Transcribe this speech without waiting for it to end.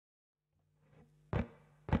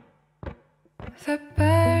The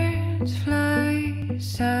birds fly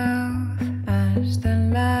south as the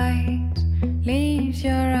light leaves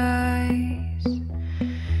your eyes.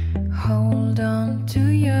 Hold on to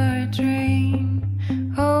your dream.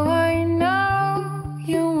 Oh, I know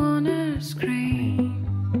you wanna scream.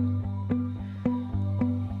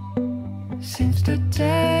 Since the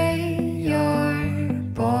day you're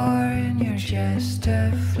born, you're just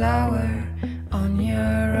a flower on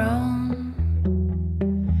your own,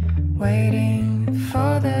 waiting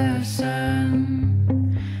for the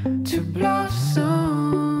sun to blossom,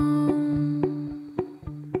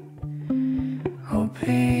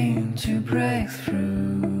 hoping to break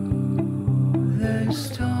through the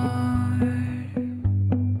storm.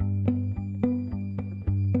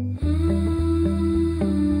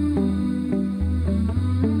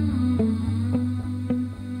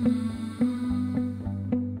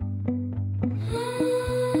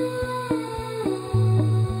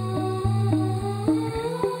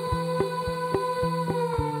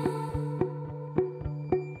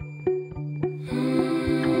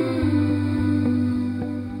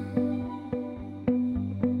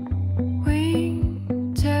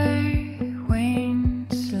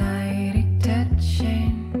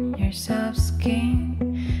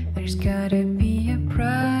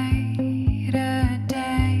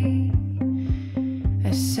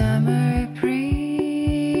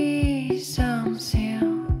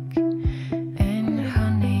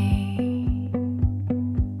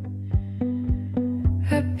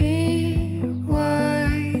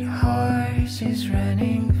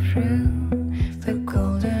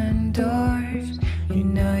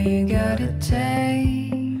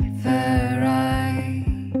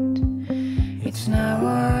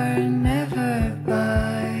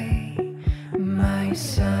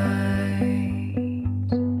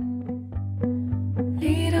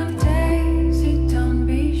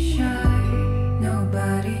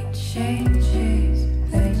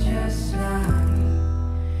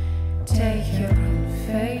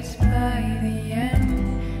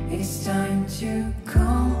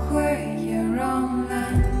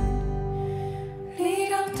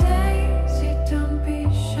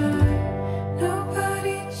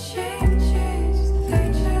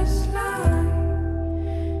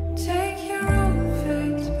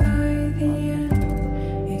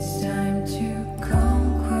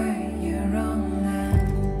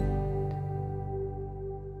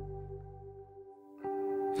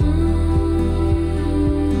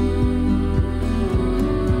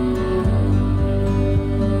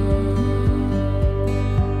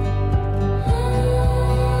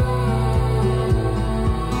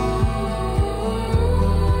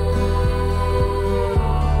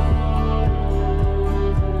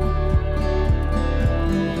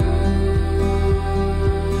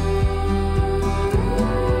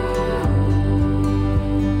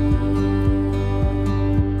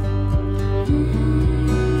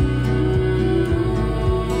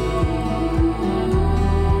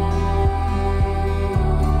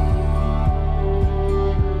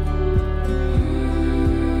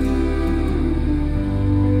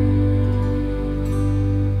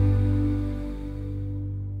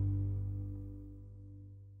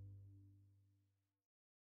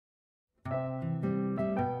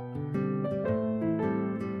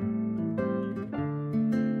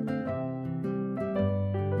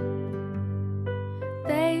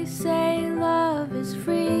 They say love is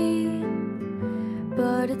free,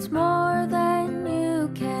 but it's more than you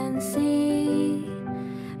can see.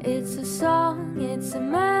 It's a song, it's a